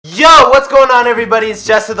Yo, what's going on everybody? It's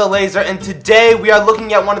Jester the Laser, and today we are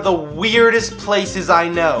looking at one of the weirdest places I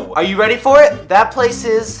know. Are you ready for it? That place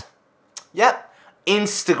is, yep,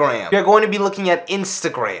 Instagram. We are going to be looking at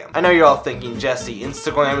Instagram. I know you're all thinking, Jesse,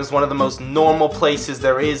 Instagram is one of the most normal places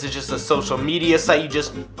there is. It's just a social media site. You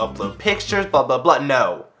just upload pictures, blah, blah, blah.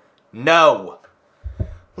 No. No.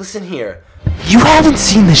 Listen here. You haven't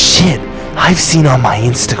seen the shit I've seen on my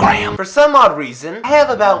Instagram. For some odd reason, I have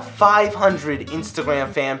about 500 Instagram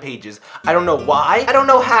fan pages. I don't know why, I don't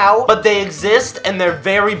know how, but they exist and they're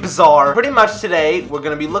very bizarre. Pretty much today, we're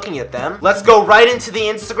gonna be looking at them. Let's go right into the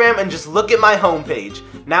Instagram and just look at my homepage.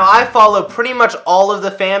 Now, I follow pretty much all of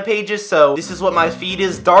the fan pages, so this is what my feed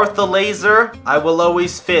is. Darth the Laser, I will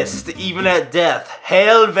always fist, even at death.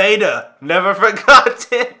 Hail Vader, never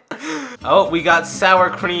forgotten. Oh, we got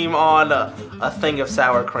sour cream on a thing of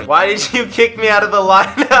sour cream. Why did you kick me out of the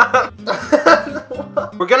lineup?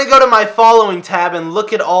 We're gonna go to my following tab and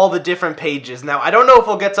look at all the different pages. Now, I don't know if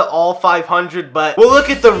we'll get to all 500, but we'll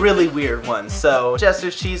look at the really weird ones. So,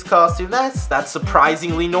 Jester's cheese costume, that's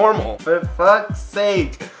surprisingly normal. For fuck's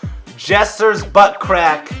sake. Jester's butt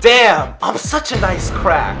crack. Damn, I'm such a nice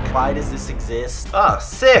crack. Why does this exist? Oh,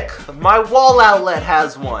 sick. My wall outlet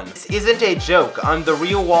has one. This isn't a joke. I'm the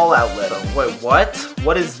real wall outlet. Oh, wait, what?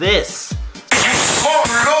 What is this? And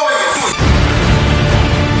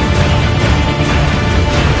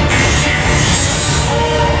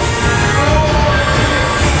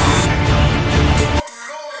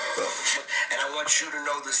I want you to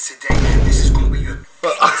know this today. This is gonna be your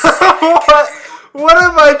What? What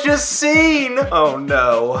have I just seen? Oh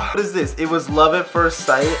no. What is this? It was love at first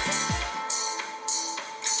sight.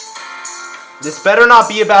 This better not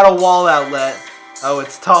be about a wall outlet. Oh,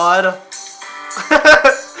 it's Todd.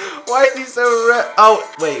 Why is he so red? Oh,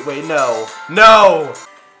 wait, no. No!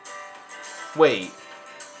 Wait.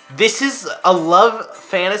 This is a love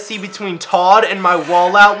fantasy between Todd and my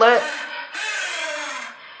wall outlet?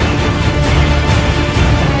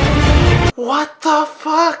 What the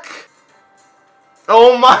fuck?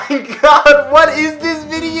 Oh my god, what is this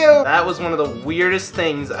video? That was one of the weirdest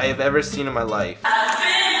things I have ever seen in my life.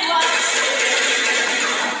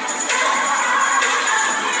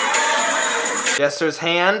 Jester's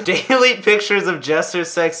hand. Daily pictures of Jester's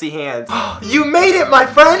sexy hands. You made it, my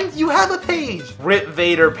friend! You have a page! Rip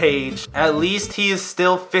Vader page. At least he is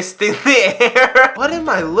still fisting the air. What am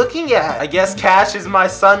I looking at? I guess Cash is my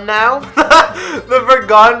son now? The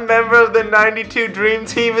forgotten member of the 92 Dream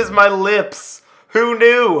Team is my lips. Who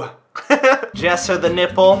knew? Jesser the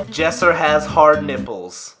nipple. Jesser has hard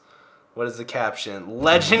nipples. What is the caption?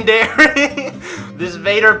 Legendary! This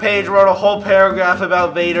Vader page wrote a whole paragraph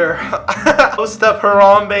about Vader. Post up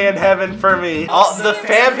Harambe in heaven for me. All the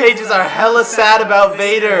fan pages are hella sad about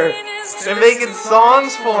Vader. They're making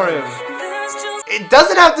songs for him. It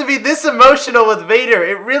doesn't have to be this emotional with Vader.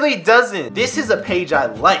 It really doesn't. This is a page I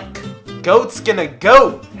like. Goat's gonna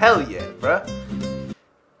goat. Hell yeah, bruh.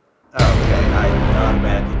 Okay, I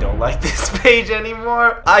automatically don't like this page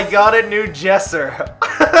anymore. I got a new Jesser.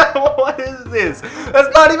 What is this?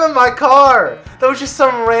 That's not even my car. That was just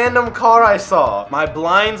some random car I saw. My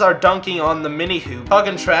blinds are dunking on the mini hoop.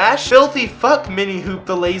 Talking trash? Filthy fuck mini hoop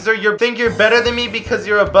the laser. You think you're better than me because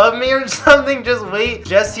you're above me or something? Just wait.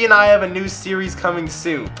 Jesse and I have a new series coming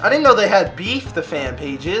soon. I didn't know they had beef, the fan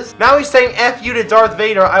pages. Now he's saying F you to Darth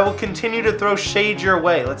Vader. I will continue to throw shade your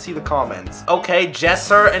way. Let's see the comments. Okay,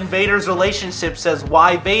 Jesser and Vader's relationship says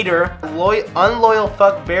why Vader, unloyal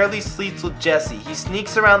fuck, barely sleeps with Jesse. He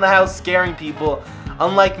sneaks around the house scaring people.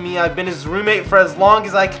 Unlike me, I've been his roommate for as long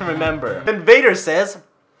as I can remember. And Vader says,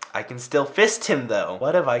 I can still fist him though.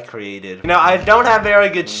 What have I created? You know, I don't have very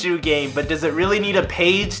good shoe game, but does it really need a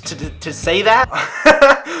page to say that?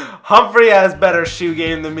 Humphrey has better shoe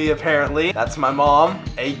game than me apparently. That's my mom.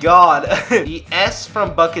 Hey god. The S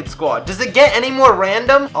from Bucket Squad. Does it get any more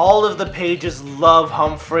random? All of the pages love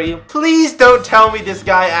Humphrey. Please don't tell me this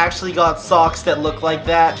guy actually got socks that look like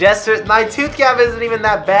that. Jesser, my tooth gap isn't even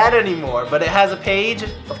that bad anymore, but it has a page?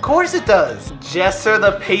 Of course it does. Jesser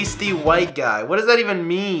the pasty white guy. What does that even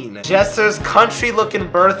mean? Jesser's country looking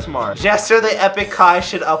birthmark. Jesser the epic Kai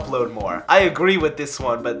should upload more. I agree with this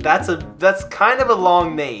one, but that's kind of a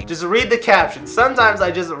long name. Just read the caption. Sometimes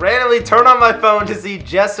I just randomly turn on my phone to see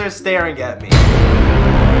Jesser staring at me.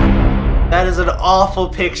 That is an awful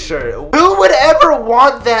picture. Who would ever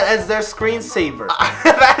want that as their screensaver?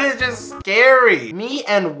 That is just scary. Me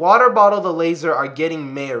and Water Bottle the Laser are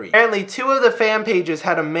getting married. Apparently 2 of the fan pages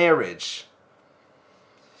had a marriage.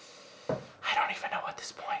 I don't even know at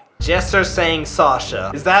this point. Jesser saying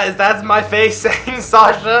Sasha. That's my face saying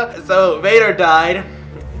Sasha? So Vader died.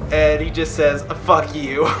 And he just says, fuck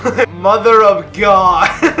you. Mother of God.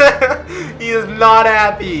 He is not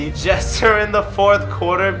happy. Jester in the fourth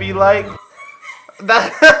quarter be like...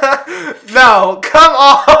 That no, come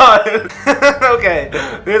on! Okay,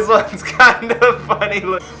 this one's kind of funny.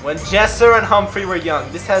 When Jester and Humphrey were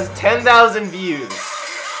young. This has 10,000 views.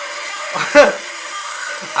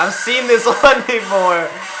 I've seen this one before.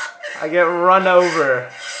 I get run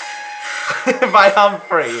over by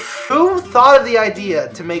Humphrey. Who thought of the idea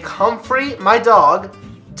to make Humphrey, my dog,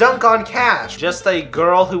 dunk on Cash? Just a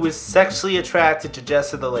girl who was sexually attracted to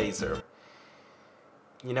Jester the Laser.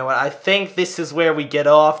 You know what, I think this is where we get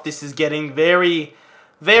off. This is getting very,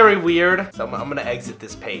 very weird. So I'm gonna exit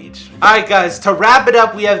this page. Alright guys, to wrap it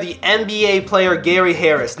up, we have the NBA player Gary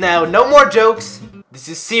Harris. Now, no more jokes. This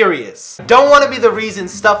is serious. Don't want to be the reason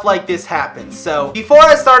stuff like this happens. So, before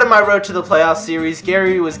I started my Road to the Playoffs series,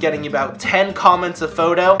 Gary was getting about 10 comments a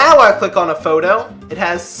photo. Now I click on a photo. It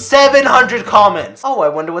has 700 comments. Oh, I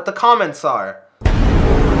wonder what the comments are.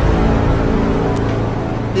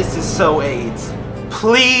 This is so AIDS.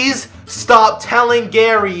 Please stop telling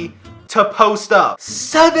Gary to post up.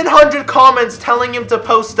 700 comments telling him to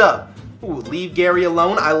post up. Ooh, leave Gary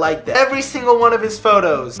alone. I like that. Every single one of his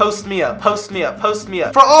photos. Post me up, post me up, post me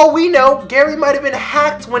up. For all we know, Gary might have been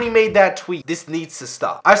hacked when he made that tweet. This needs to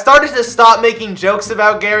stop. I started to stop making jokes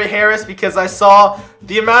about Gary Harris because I saw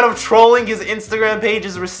the amount of trolling his Instagram page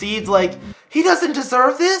has received. Like, he doesn't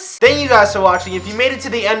deserve this? Thank you guys for watching. If you made it to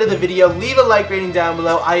the end of the video, leave a like rating down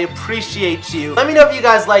below. I appreciate you. Let me know if you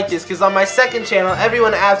guys like this, because on my second channel,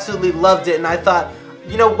 everyone absolutely loved it, and I thought,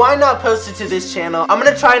 you know, why not post it to this channel? I'm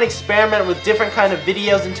gonna try and experiment with different kind of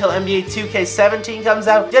videos until NBA 2K17 comes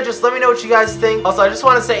out. Yeah, just let me know what you guys think. Also, I just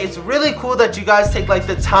want to say it's really cool that you guys take like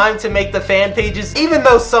the time to make the fan pages, even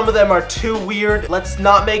though some of them are too weird. Let's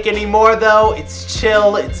not make any more though. It's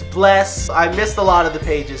chill, it's bless. I missed a lot of the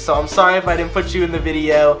pages, so I'm sorry if I didn't put you in the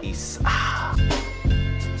video. Peace.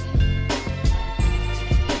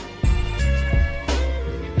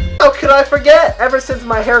 How could I forget? Ever since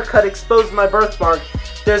my haircut exposed my birthmark,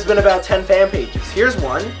 there's been about 10 fan pages. Here's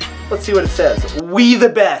one. Let's see what it says. We the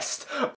best.